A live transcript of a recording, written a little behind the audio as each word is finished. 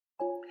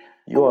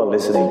You are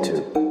listening to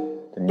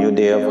the New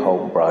Day of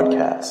Hope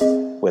broadcast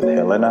with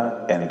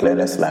Helena and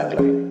Glennis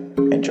Langley.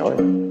 Enjoy.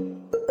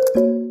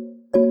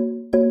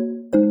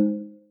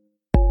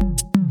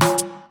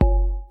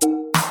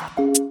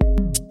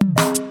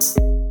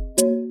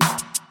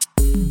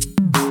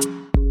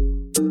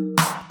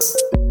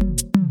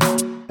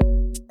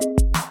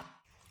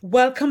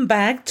 Welcome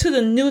back to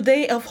the New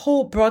Day of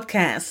Hope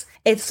broadcast.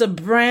 It's a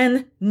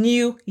brand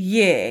new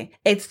year.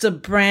 It's a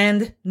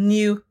brand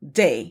new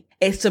day.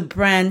 It's a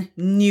brand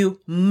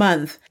new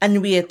month.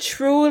 And we are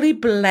truly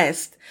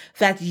blessed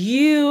that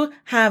you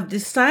have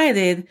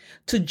decided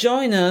to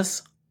join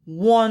us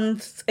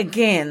once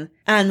again.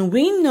 And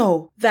we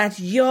know that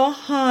your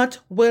heart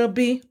will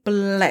be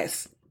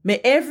blessed. May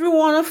every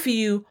one of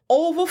you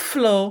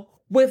overflow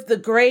with the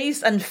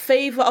grace and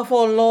favor of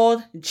our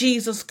Lord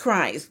Jesus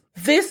Christ.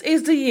 This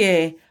is the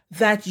year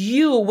that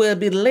you will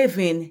be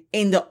living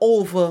in the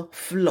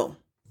overflow.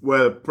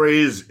 Well,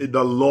 praise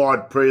the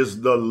Lord,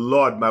 praise the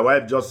Lord. My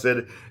wife just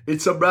said,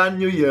 it's a brand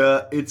new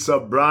year, it's a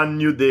brand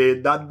new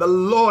day that the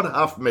Lord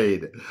hath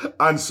made.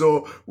 And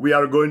so we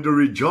are going to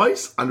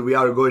rejoice and we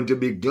are going to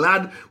be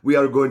glad. We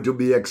are going to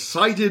be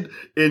excited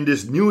in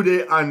this new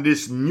day and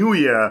this new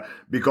year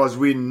because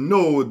we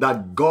know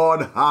that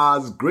God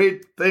has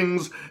great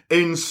things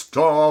in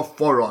store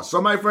for us.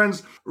 So my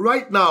friends,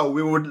 right now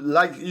we would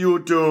like you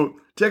to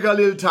take a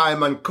little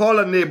time and call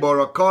a neighbor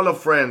or call a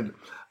friend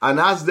and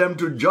ask them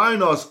to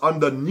join us on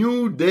the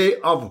New Day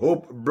of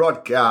Hope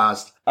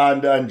broadcast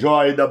and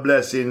enjoy the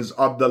blessings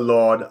of the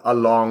Lord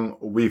along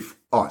with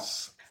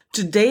us.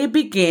 Today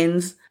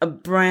begins a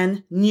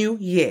brand new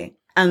year,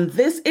 and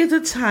this is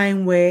a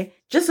time where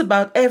just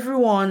about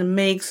everyone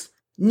makes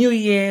New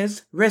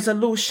Year's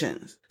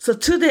resolutions. So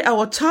today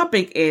our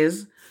topic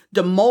is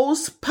the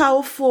most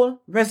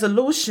powerful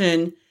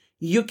resolution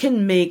you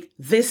can make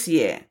this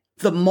year.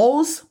 The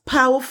most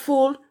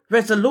powerful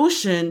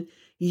resolution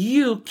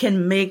you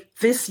can make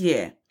this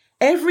year.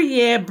 Every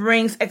year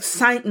brings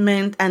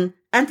excitement and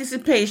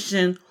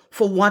anticipation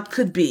for what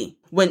could be.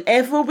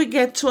 Whenever we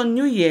get to a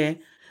new year,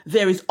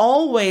 there is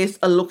always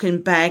a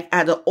looking back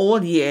at the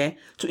old year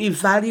to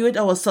evaluate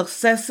our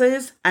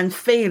successes and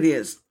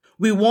failures.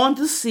 We want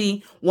to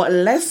see what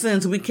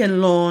lessons we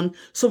can learn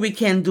so we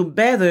can do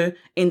better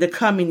in the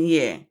coming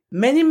year.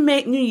 Many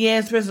make New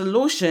Year's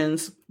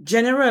resolutions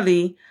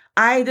generally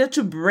either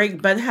to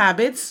break bad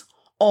habits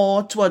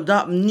or to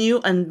adopt new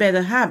and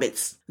better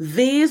habits.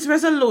 These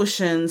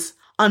resolutions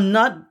are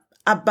not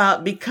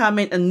about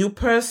becoming a new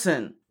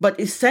person, but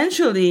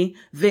essentially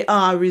they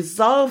are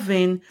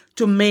resolving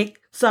to make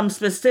some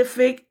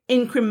specific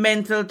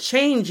incremental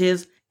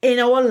changes in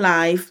our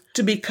life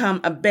to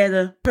become a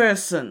better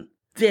person.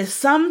 There's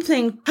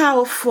something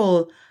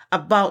powerful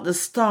about the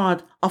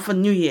start of a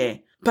new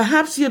year.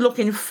 Perhaps you're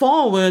looking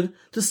forward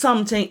to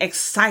something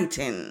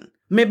exciting.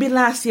 Maybe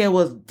last year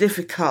was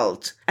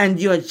difficult and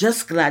you're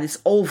just glad it's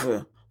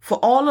over. For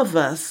all of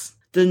us,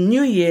 the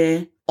new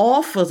year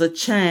offers a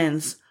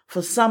chance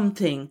for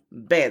something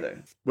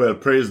better. Well,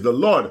 praise the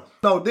Lord.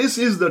 Now, this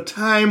is the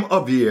time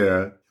of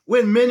year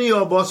when many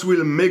of us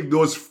will make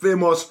those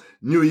famous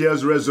New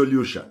Year's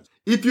resolutions.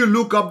 If you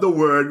look up the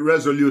word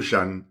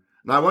resolution,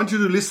 now I want you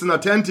to listen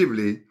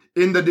attentively.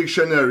 In the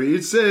dictionary,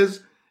 it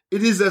says,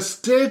 it is a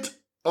state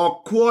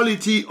or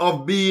quality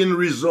of being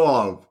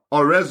resolved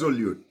or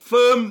resolute,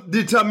 firm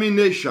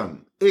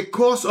determination, a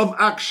course of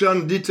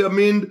action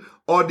determined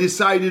or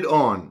decided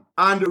on,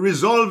 and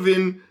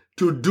resolving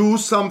to do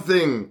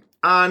something.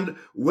 And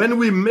when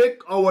we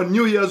make our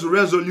New Year's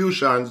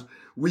resolutions,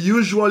 we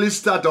usually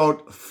start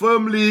out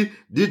firmly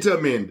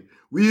determined.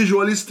 We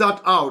usually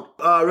start out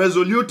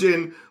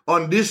resoluting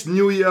on this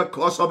New Year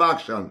course of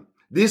action.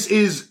 This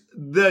is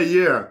the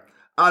year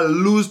I'll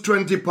lose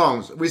 20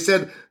 pounds. We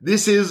said,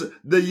 this is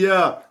the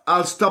year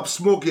I'll stop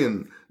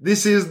smoking.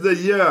 This is the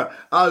year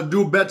I'll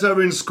do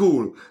better in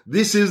school.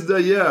 This is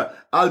the year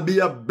I'll be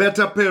a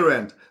better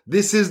parent.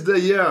 This is the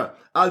year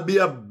I'll be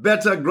a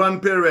better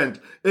grandparent,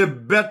 a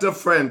better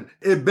friend,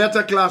 a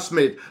better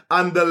classmate,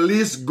 and the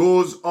list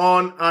goes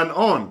on and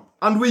on.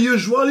 And we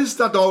usually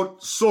start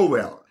out so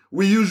well.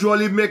 We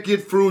usually make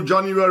it through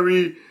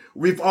January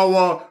with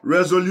our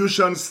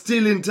resolution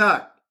still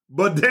intact.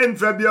 But then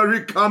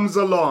February comes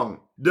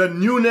along. The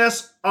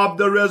newness of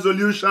the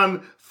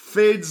resolution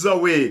fades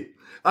away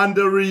and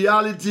the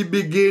reality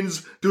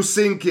begins to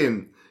sink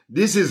in.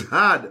 This is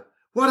hard.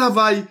 What have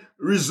I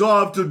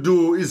resolved to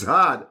do is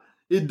hard.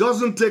 It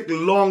doesn't take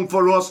long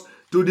for us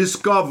to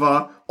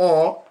discover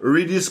or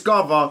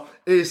rediscover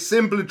a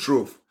simple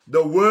truth.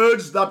 The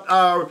words that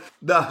are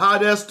the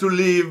hardest to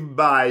live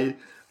by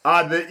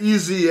are the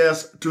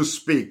easiest to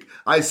speak.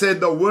 I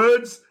said the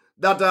words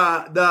that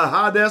are the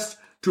hardest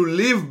to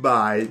live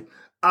by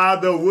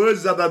are the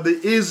words that are the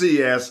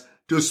easiest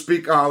to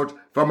speak out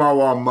from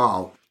our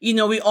mouth. You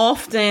know, we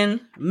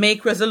often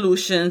make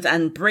resolutions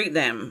and break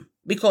them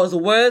because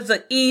words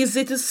are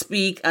easy to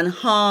speak and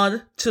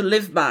hard to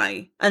live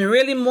by. And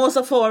really, most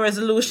of our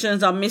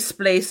resolutions are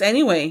misplaced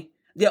anyway.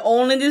 They're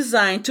only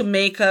designed to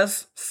make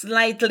us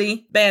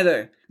slightly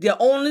better. They're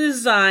only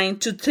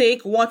designed to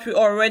take what we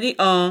already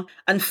are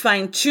and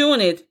fine-tune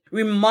it,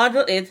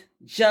 remodel it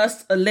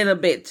just a little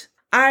bit.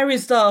 I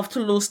resolve to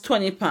lose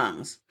 20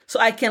 pounds so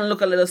I can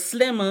look a little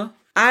slimmer.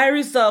 I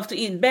resolve to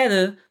eat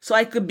better so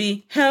I could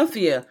be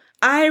healthier.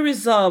 I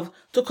resolve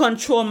to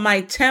control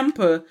my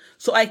temper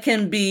so I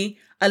can be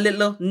a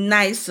little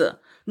nicer.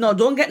 No,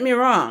 don't get me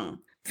wrong.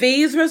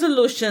 These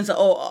resolutions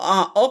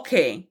are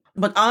okay,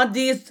 but are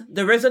these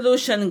the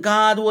resolution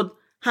God would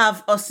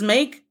have us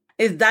make?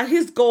 Is that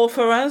His goal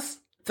for us?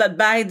 That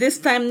by this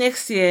time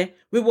next year,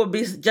 we will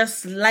be just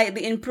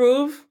slightly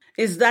improved?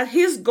 Is that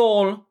His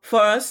goal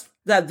for us?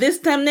 That this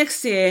time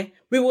next year,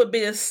 we will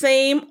be the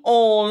same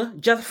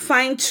old, just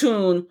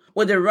fine-tuned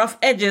with the rough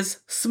edges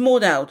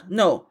smoothed out?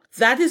 No,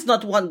 that is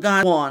not what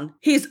God wants.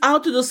 He's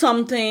out to do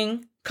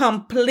something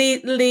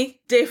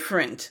completely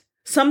different.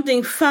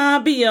 Something far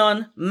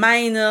beyond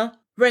minor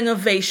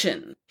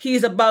renovation.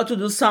 He's about to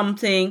do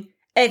something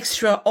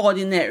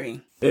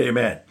extraordinary.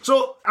 Amen.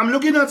 So I'm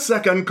looking at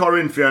 2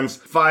 Corinthians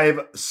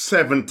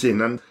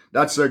 5:17, and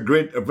that's a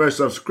great verse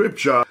of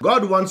scripture.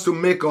 God wants to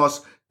make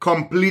us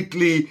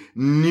completely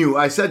new.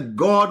 I said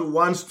God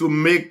wants to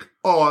make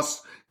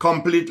us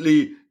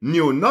completely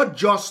new, not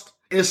just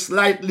a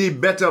slightly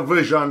better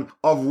version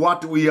of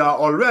what we are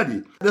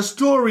already. The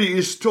story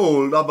is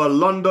told of a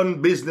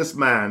London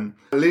businessman,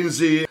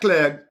 Lindsay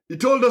Clegg. He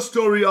told a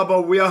story of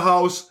a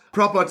warehouse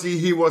property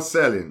he was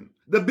selling.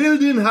 The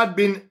building had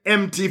been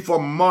empty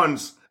for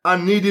months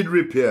and needed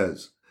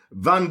repairs.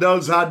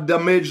 Vandals had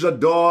damaged the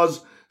doors,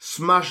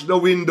 smashed the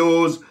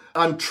windows,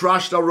 and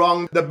trashed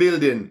around the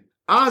building.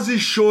 As he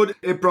showed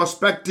a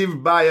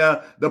prospective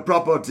buyer the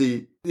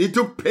property, he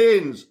took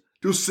pains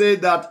to say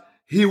that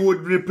he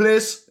would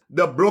replace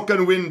the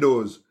broken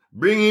windows,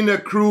 bring in a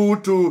crew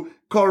to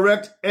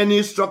correct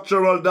any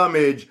structural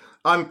damage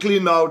and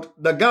clean out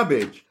the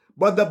garbage.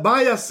 But the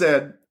buyer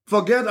said,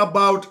 "Forget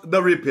about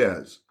the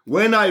repairs.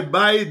 When I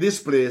buy this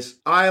place,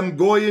 I am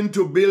going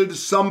to build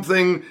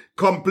something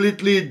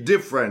completely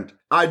different.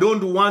 I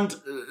don't want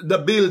the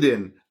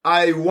building.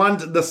 I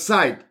want the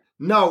site."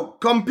 Now,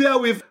 compare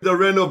with the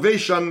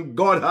renovation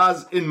God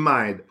has in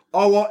mind.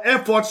 Our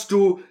efforts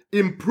to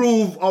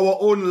improve our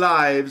own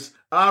lives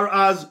are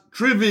as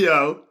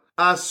trivial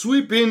as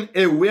sweeping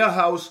a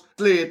warehouse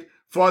slate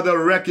for the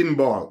wrecking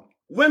ball.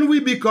 When we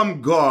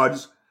become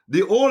gods,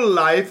 the old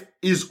life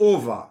is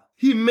over.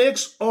 He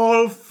makes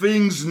all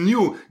things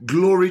new.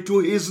 Glory to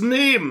His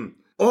name.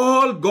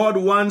 All God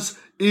wants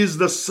is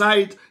the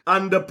sight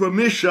and the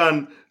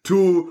permission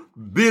to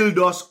build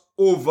us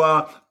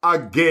over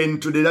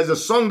again today. There's a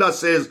song that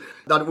says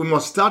that we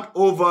must start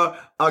over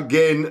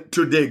again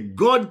today.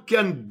 God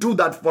can do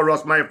that for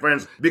us, my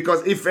friends,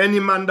 because if any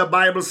man, the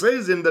Bible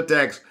says in the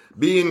text,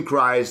 be in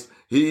Christ,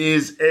 he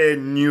is a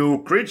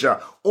new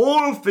creature.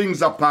 All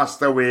things are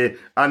passed away,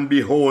 and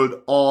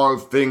behold, all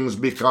things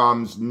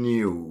becomes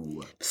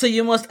new. So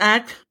you must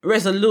act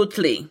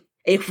resolutely.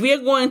 If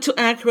we're going to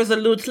act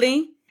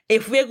resolutely,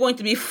 if we're going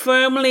to be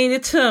firmly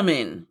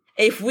determined,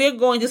 if we're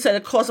going to set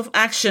a course of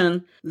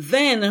action,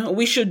 then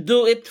we should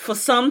do it for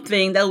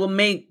something that will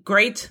make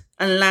great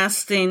and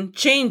lasting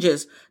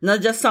changes, not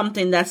just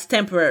something that's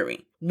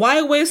temporary.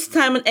 Why waste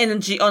time and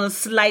energy on a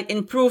slight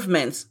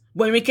improvements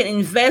when we can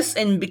invest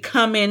in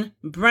becoming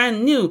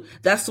brand new?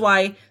 That's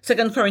why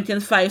 2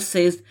 Corinthians 5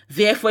 says,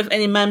 "Therefore, if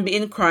any man be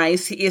in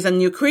Christ, he is a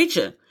new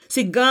creature."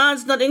 See,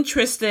 God's not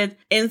interested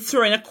in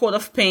throwing a coat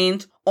of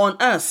paint on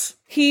us.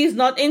 He's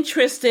not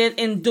interested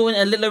in doing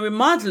a little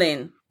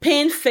remodeling.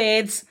 Paint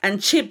fades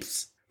and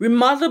chips.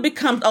 Remodel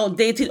becomes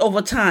outdated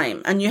over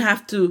time, and you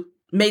have to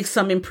make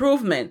some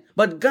improvement.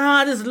 But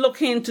God is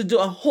looking to do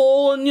a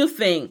whole new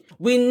thing.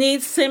 We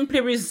need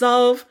simply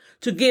resolve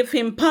to give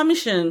Him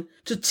permission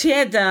to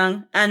tear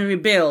down and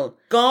rebuild.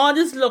 God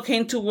is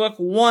looking to work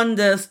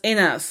wonders in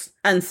us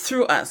and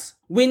through us.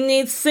 We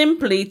need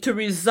simply to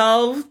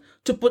resolve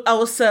to put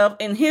ourselves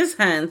in His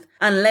hands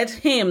and let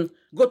Him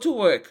go to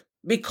work,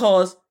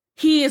 because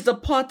He is the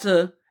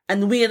potter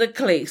and we are the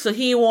clay. So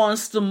He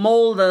wants to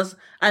mold us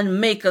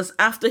and make us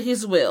after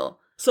His will.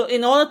 So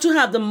in order to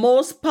have the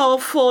most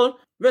powerful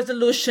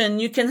resolution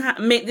you can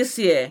make this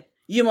year,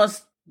 you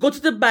must go to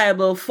the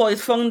Bible for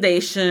its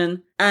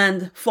foundation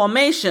and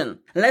formation.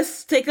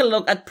 Let's take a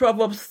look at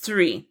Proverbs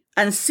 3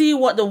 and see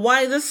what the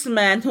wisest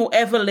man who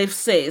ever lived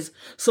says.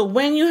 So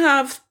when you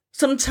have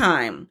some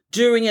time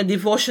during your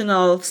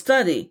devotional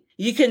study,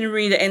 you can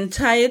read the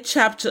entire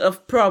chapter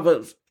of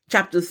Proverbs,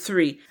 chapter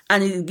 3,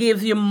 and it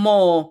gives you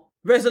more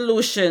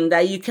resolution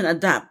that you can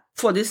adapt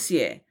for this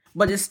year.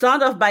 But it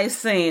starts off by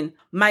saying,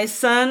 "My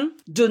son,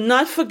 do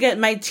not forget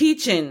my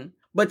teaching,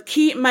 but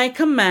keep my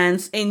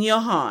commands in your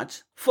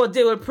heart, for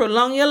they will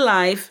prolong your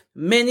life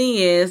many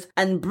years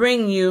and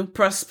bring you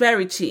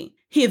prosperity."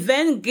 He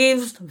then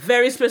gives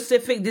very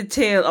specific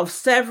detail of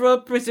several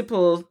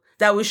principles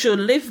that we should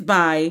live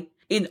by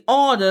in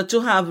order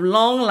to have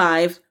long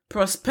life,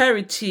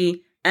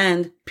 prosperity,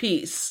 and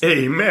peace.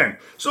 Amen.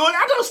 So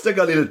let us take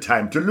a little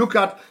time to look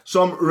at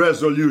some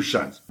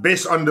resolutions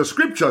based on the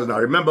scriptures. Now,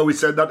 remember we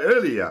said that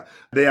earlier.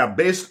 They are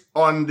based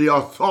on the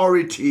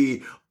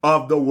authority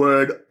of the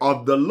word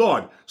of the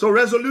Lord. So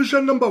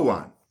resolution number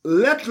 1,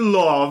 let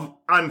love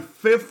and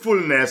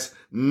faithfulness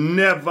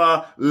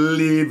never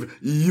leave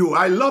you.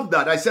 I love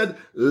that. I said,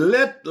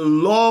 let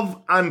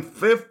love and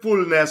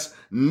faithfulness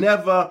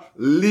never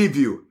leave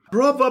you.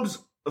 Proverbs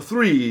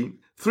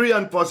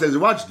 3:3-4 says,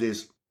 watch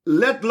this.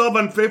 Let love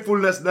and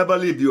faithfulness never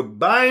leave you.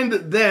 Bind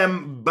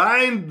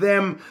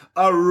them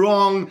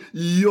around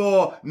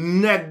your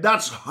neck.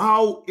 That's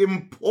how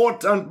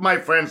important, my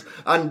friends,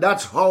 and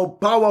that's how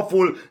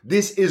powerful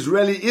this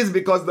really is,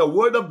 because the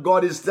word of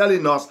God is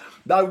telling us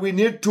that we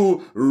need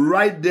to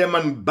write them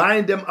and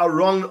bind them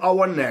around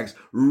our necks.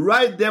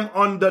 Write them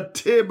on the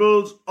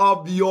tables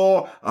of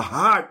your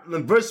heart.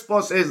 And verse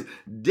 4 says,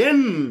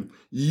 then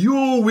you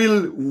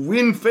will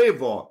win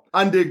favor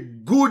and a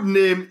good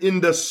name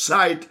in the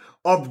sight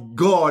of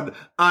God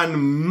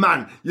and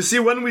man. You see,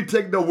 when we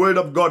take the word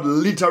of God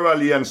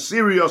literally and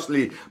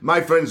seriously,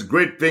 my friends,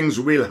 great things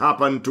will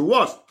happen to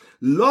us.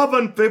 Love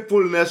and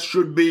faithfulness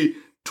should be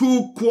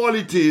 2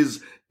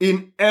 qualities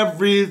in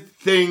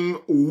everything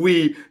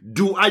we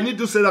do. I need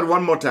to say that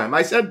one more time.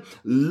 I said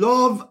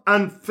love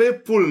and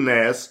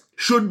faithfulness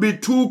should be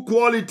 2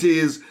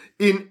 qualities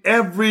in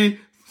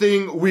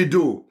everything we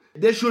do.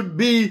 They should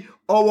be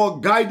our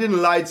guiding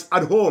lights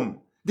at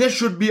home. They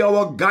should be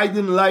our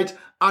guiding light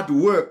at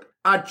work,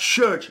 at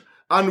church,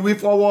 and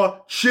with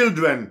our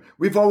children,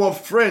 with our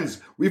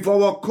friends, with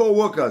our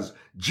co-workers.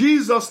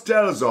 Jesus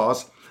tells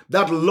us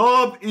that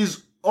love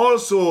is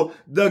also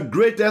the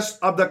greatest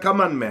of the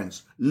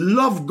commandments.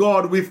 Love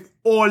God with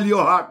all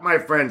your heart, my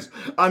friends,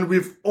 and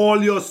with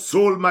all your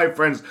soul, my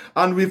friends,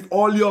 and with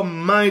all your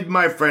mind,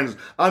 my friends,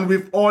 and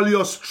with all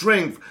your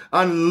strength,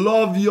 and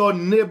love your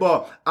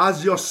neighbor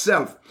as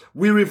yourself.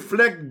 We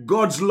reflect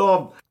God's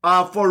love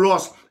for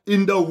us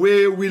in the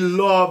way we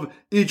love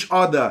each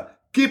other.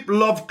 Keep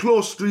love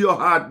close to your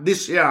heart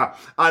this year,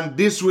 and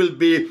this will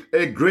be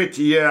a great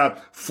year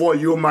for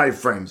you, my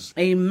friends.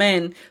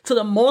 Amen. So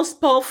the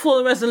most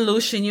powerful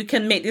resolution you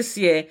can make this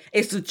year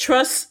is to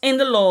trust in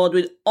the Lord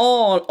with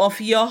all of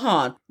your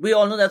heart. We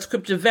all know that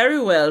scripture very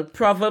well,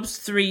 Proverbs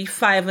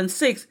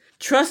 3:5-6.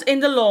 Trust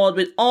in the Lord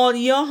with all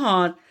your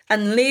heart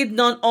and lean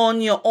not on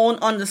your own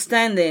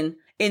understanding.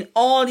 In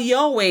all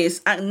your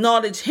ways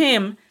acknowledge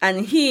him,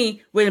 and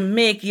he will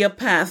make your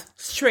path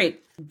straight.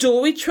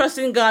 Do we trust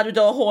in God with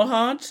our whole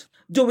heart?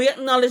 Do we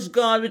acknowledge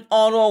God with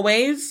all our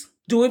ways?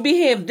 Do we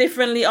behave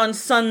differently on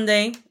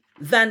Sunday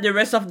than the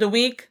rest of the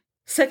week?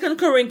 2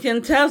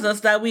 Corinthians tells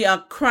us that we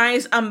are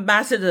Christ's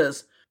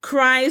ambassadors,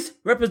 Christ's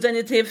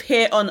representative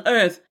here on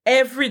earth,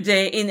 every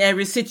day in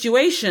every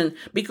situation.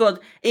 Because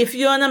if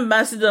you're an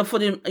ambassador for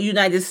the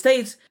United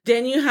States,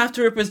 then you have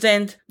to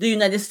represent the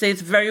United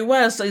States very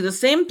well. So it's the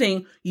same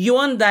thing. You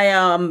and I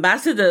are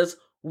ambassadors.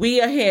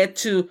 We are here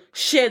to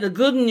share the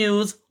good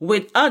news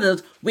with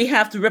others. We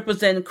have to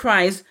represent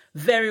Christ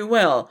very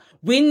well.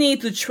 We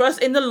need to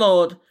trust in the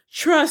Lord,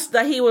 trust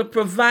that he will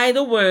provide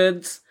the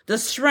words, the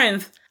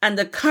strength, and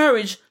the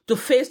courage to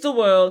face the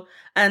world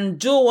and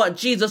do what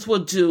Jesus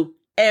would do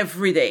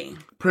every day.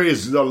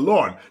 Praise the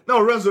Lord.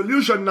 Now,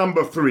 resolution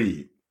number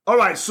 3. All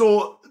right,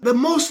 so the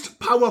most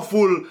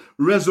powerful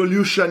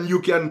resolution you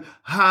can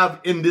have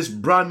in this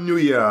brand new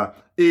year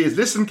is,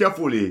 listen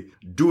carefully,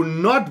 do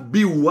not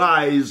be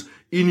wise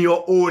in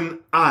your own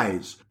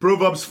eyes.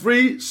 Proverbs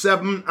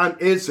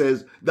 3:7-8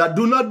 says that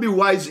do not be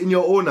wise in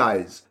your own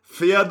eyes.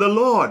 Fear the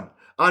Lord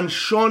and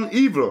shun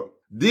evil.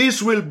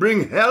 This will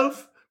bring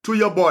health to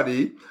your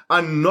body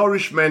and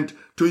nourishment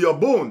to your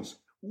bones.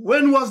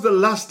 When was the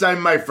last time,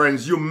 my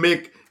friends, you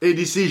make a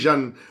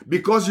decision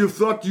because you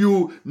thought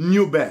you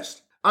knew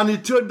best, and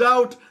it turned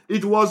out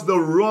it was the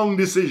wrong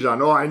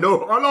decision? Oh, I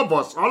know, all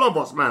of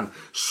us, man.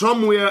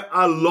 Somewhere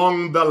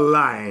along the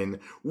line,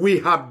 we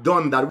have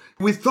done that.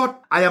 We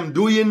thought, I am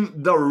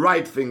doing the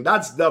right thing.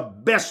 That's the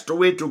best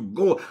way to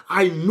go.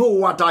 I know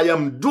what I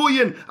am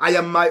doing. I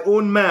am my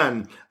own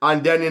man.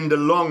 And then in the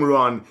long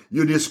run,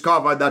 you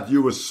discover that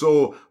you were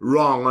so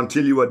wrong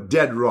until you were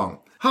dead wrong.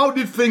 How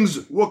did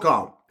things work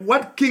out?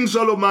 What King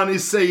Solomon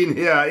is saying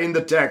here in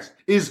the text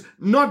is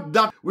not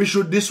that we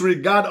should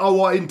disregard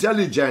our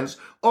intelligence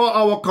or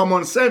our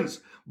common sense,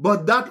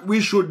 but that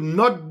we should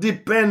not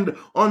depend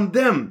on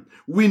them.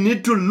 We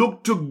need to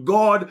look to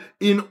God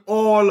in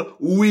all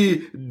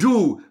we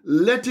do.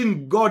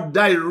 Letting God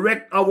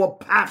direct our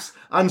paths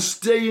and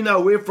staying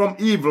away from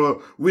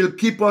evil will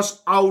keep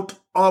us out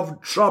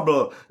of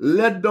trouble.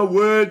 Let the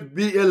word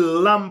be a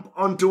lamp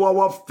unto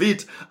our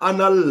feet and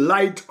a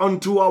light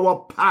unto our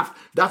path.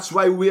 That's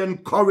why we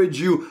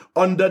encourage you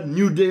on the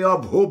New Day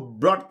of Hope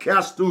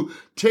broadcast to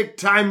take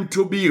time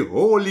to be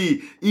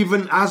holy,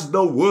 even as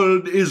the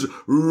world is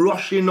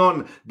rushing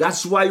on.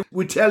 That's why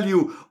we tell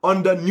you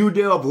on the New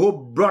Day of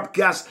Hope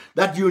broadcast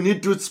that you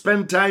need to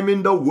spend time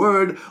in the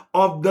word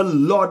of the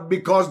Lord,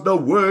 because the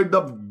word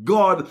of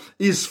God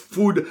is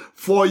food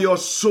for your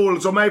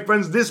soul. So my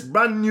friends, this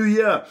brand new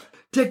year,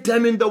 take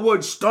time in the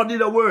word, study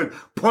the word,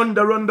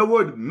 ponder on the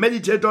word,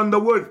 meditate on the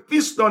word,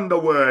 feast on the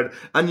word,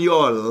 and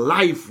your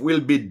life will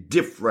be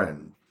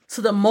different.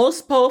 So the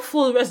most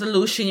powerful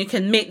resolution you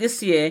can make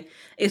this year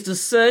is to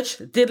search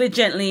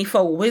diligently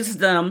for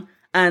wisdom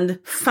and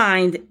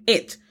find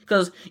it.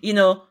 Because,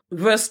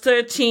 verse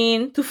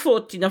 13 to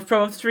 14 of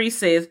Proverbs 3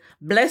 says,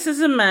 "Blessed is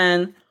the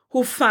man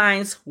who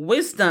finds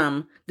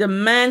wisdom, the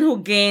man who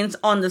gains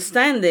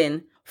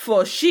understanding,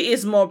 for she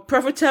is more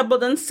profitable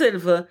than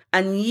silver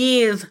and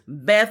yields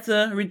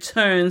better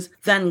returns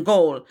than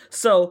gold."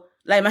 So,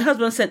 like my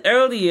husband said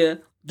earlier,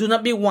 do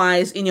not be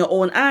wise in your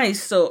own eyes.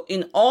 So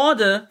in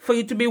order for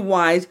you to be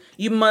wise,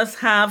 you must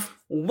have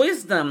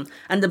wisdom.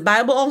 And the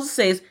Bible also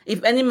says,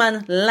 if any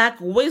man lack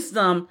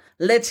wisdom,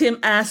 let him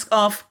ask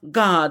of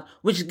God,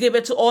 which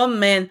giveth to all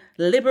men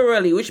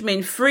liberally, which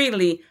means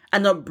freely,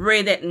 and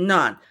upbraideth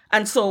not.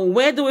 And so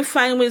where do we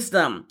find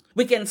wisdom?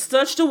 We can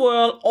search the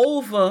world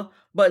over,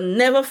 but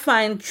never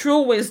find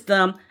true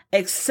wisdom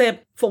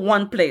except for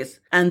one place.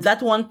 And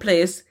that one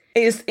place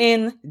is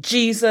in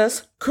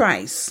Jesus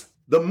Christ.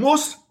 The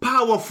most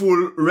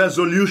powerful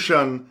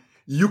resolution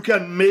you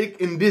can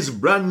make in this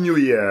brand new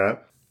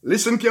year,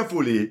 listen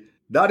carefully,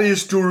 that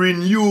is to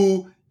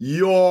renew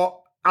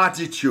your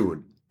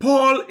attitude.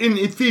 Paul in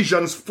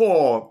Ephesians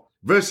 4,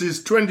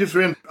 verses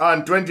 23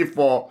 and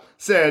 24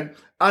 said,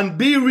 "And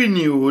be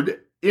renewed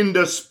in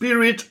the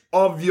spirit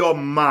of your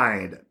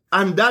mind,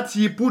 and that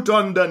ye put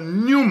on the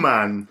new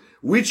man,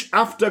 which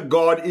after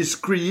God is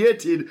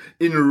created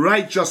in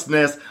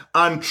righteousness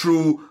and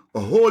true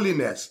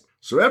holiness."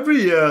 So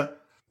every year,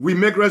 we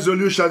make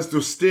resolutions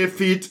to stay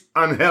fit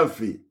and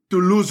healthy,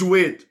 to lose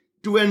weight,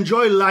 to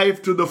enjoy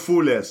life to the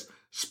fullest,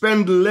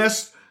 spend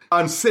less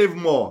and save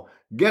more,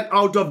 get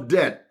out of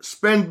debt,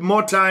 spend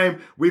more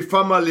time with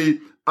family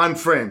and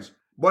friends.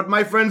 But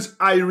my friends,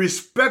 I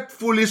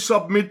respectfully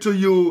submit to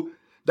you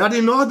that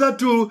in order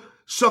to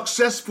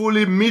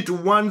successfully meet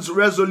one's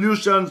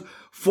resolutions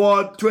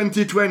for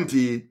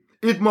 2020,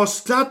 it must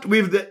start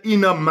with the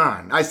inner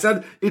man. I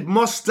said it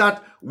must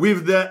start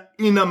with the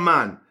inner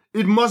man.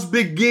 It must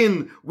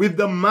begin with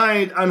the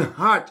mind and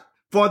heart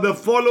for the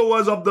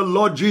followers of the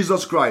Lord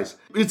Jesus Christ.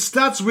 It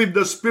starts with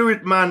the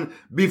spirit man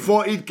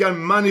before it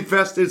can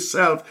manifest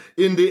itself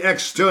in the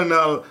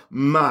external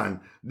man.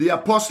 The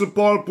Apostle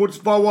Paul puts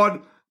forward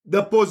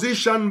the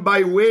position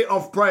by way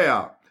of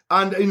prayer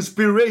and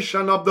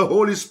inspiration of the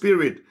Holy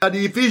Spirit that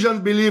the Ephesian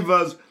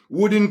believers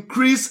would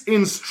increase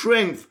in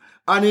strength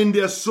and in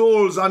their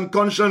souls and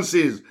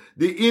consciences.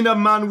 The inner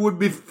man would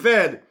be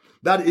fed,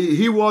 that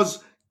he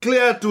was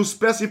clear to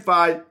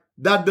specify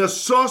that the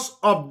source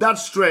of that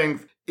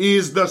strength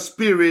is the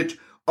Spirit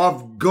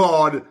of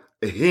God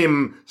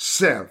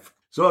himself.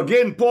 So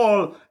again,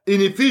 Paul in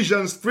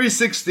Ephesians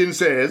 3:16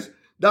 says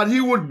that he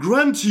would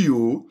grant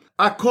you,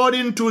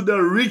 according to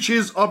the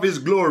riches of his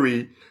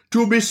glory,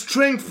 to be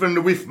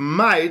strengthened with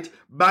might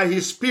by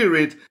his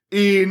Spirit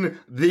in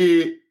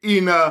the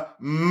inner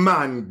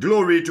man.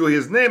 Glory to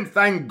his name.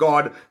 Thank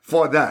God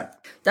for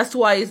that. That's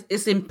why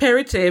it's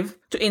imperative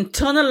to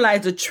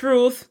internalize the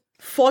truth.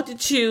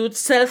 Fortitude,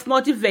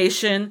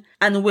 self-motivation,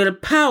 and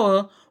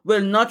willpower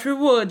will not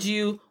reward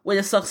you with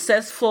a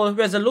successful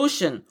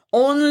resolution.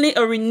 Only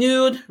a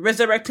renewed,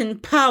 resurrecting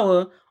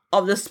power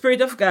of the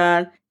Spirit of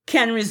God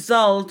can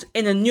result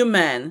in a new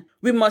man.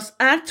 We must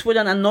act with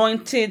an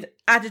anointed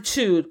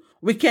attitude.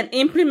 We can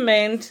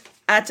implement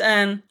at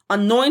an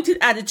anointed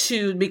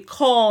attitude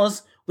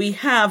because we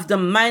have the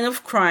mind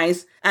of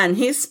Christ and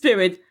his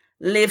Spirit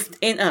lived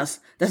in us.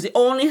 That's the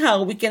only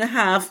how we can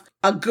have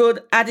a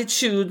good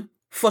attitude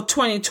for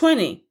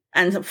 2020.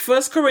 And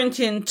 1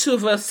 Corinthians 2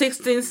 verse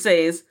 16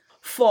 says,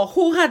 "For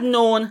who had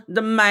known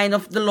the mind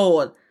of the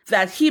Lord,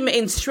 that he may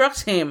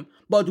instruct him?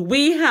 But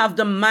we have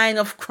the mind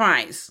of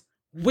Christ."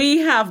 We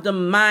have the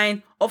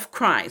mind of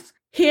Christ.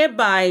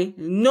 "Hereby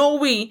know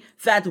we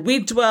that we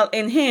dwell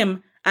in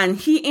him, and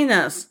he in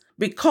us,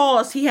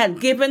 because he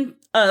had given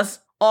us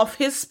of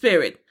his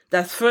Spirit."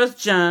 That's 1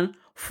 John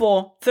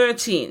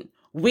 4:13.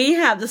 We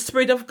have the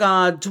Spirit of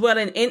God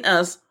dwelling in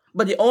us,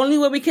 but the only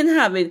way we can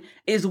have it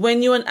is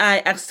when you and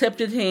I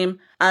accepted him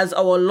as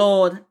our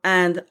Lord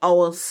and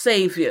our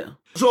Savior.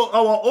 So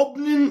our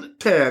opening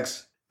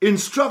text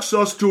instructs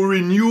us to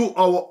renew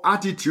our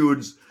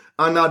attitudes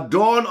and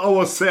adorn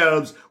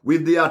ourselves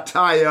with the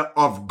attire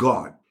of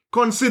God.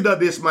 Consider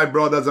this, my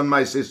brothers and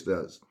my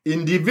sisters.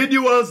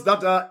 Individuals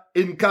that are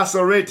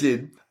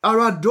incarcerated are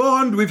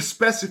adorned with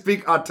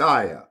specific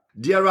attire.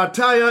 Their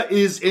attire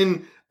is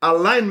in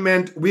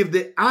alignment with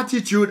the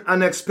attitude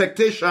and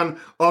expectation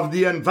of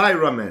the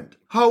environment.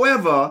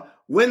 However,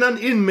 when an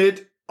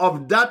inmate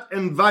of that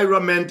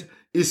environment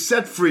is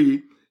set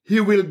free, he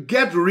will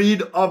get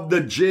rid of the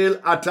jail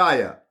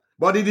attire.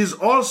 But it is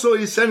also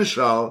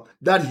essential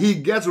that he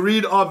gets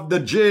rid of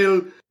the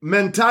jail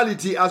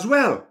mentality as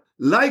well.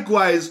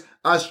 Likewise,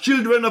 as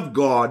children of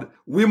God,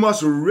 we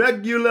must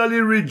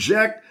regularly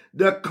reject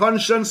the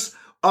conscience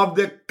of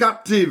the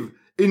captive,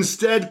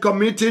 instead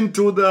committing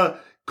to the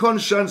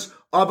conscience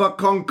of a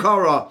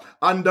conqueror,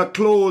 and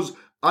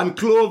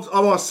clothe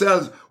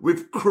ourselves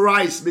with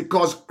Christ,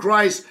 because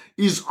Christ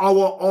is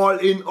our all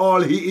in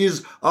all. He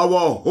is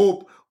our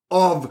hope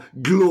of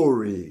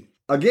glory.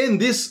 Again,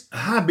 this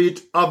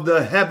habit of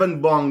the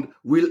heaven bound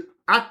will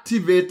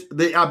activate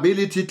the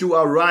ability to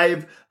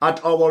arrive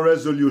at our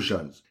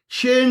resolutions.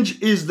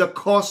 Change is the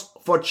cost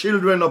for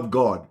children of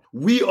God.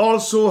 We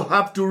also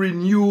have to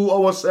renew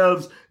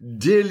ourselves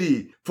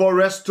daily for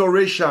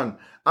restoration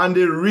and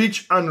a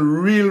rich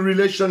and real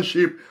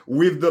relationship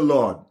with the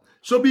Lord.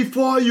 So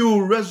before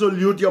you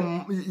resolute,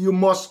 you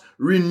must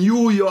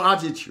renew your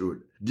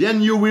attitude.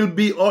 Then you will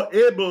be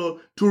able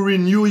to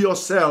renew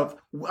yourself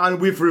and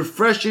with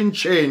refreshing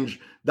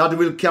change that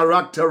will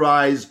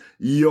characterize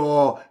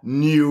your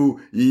new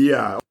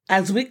year.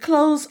 As we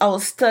close our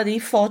study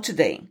for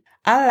today,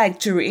 I'd like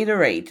to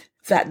reiterate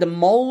that the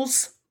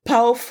most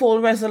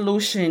powerful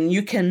resolution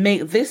you can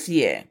make this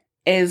year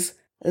is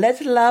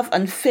let love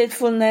and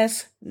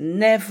faithfulness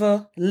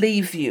never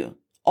leave you.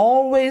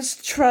 Always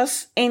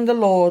trust in the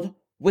Lord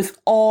with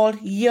all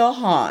your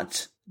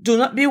heart. Do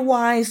not be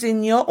wise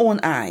in your own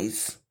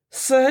eyes.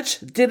 Search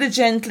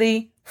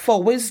diligently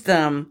for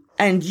wisdom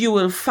and you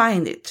will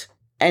find it.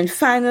 And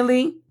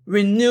finally,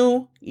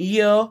 renew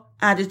your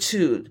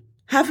attitude.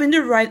 Having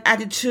the right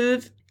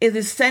attitude is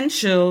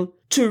essential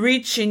to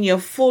reaching your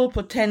full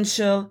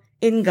potential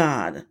in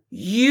God.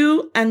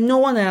 You and no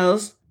one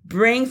else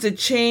brings a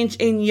change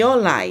in your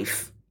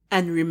life.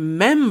 And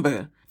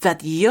remember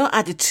that your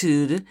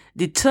attitude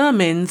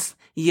determines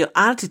your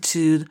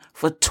altitude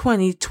for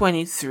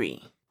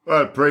 2023.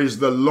 Well, praise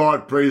the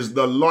Lord, praise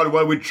the Lord.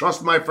 Well, we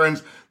trust, my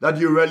friends, that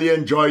you really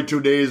enjoyed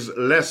today's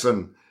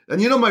lesson. And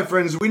you know, my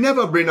friends, we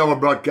never bring our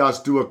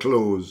broadcast to a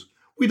close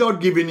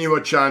without giving you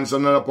a chance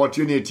and an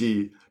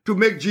opportunity to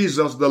make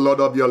Jesus the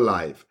Lord of your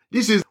life.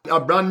 This is a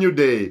brand new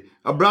day,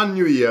 a brand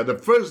new year, the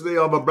first day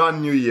of a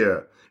brand new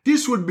year.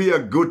 This would be a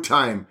good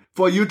time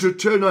for you to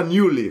turn a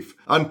new leaf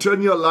and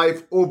turn your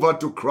life over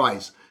to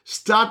Christ.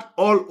 Start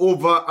all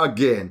over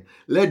again.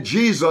 Let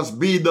Jesus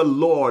be the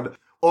Lord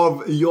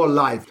of your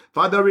life.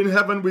 Father in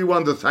heaven, we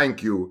want to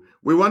thank you.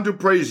 We want to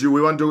praise you.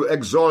 We want to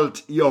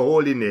exalt your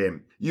holy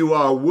name. You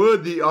are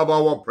worthy of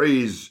our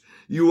praise.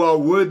 You are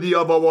worthy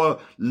of our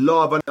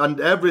love and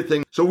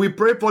everything. So we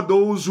pray for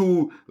those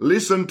who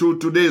listen to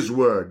today's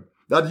word,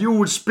 that you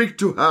would speak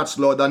to hearts,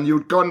 Lord, and you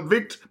would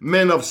convict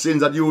men of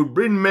sins, that you would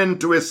bring men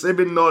to a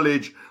saving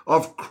knowledge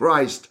of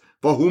Christ,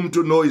 for whom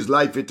to know is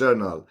life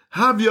eternal.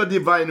 Have your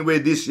divine way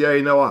this year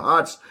in our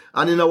hearts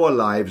and in our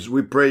lives.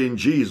 We pray in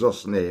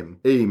Jesus' name.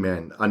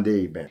 Amen and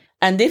amen.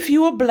 And if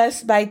you were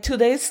blessed by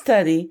today's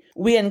study,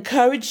 we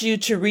encourage you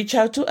to reach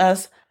out to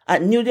us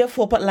at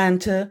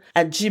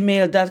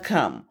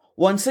newdayofhopeatlanta@gmail.com.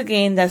 Once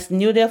again, that's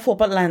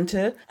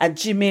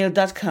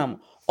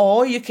newdayofhopeatlanta@gmail.com.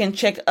 Or you can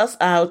check us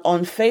out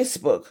on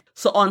Facebook.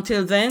 So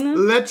until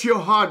then, let your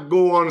heart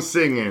go on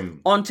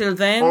singing. Until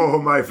then, oh,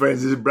 my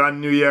friends, it's a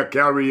brand new year.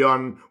 Carry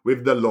on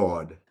with the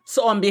Lord.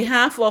 So on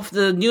behalf of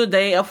the New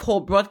Day of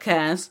Hope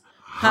broadcast,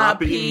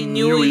 Happy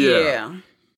New Year.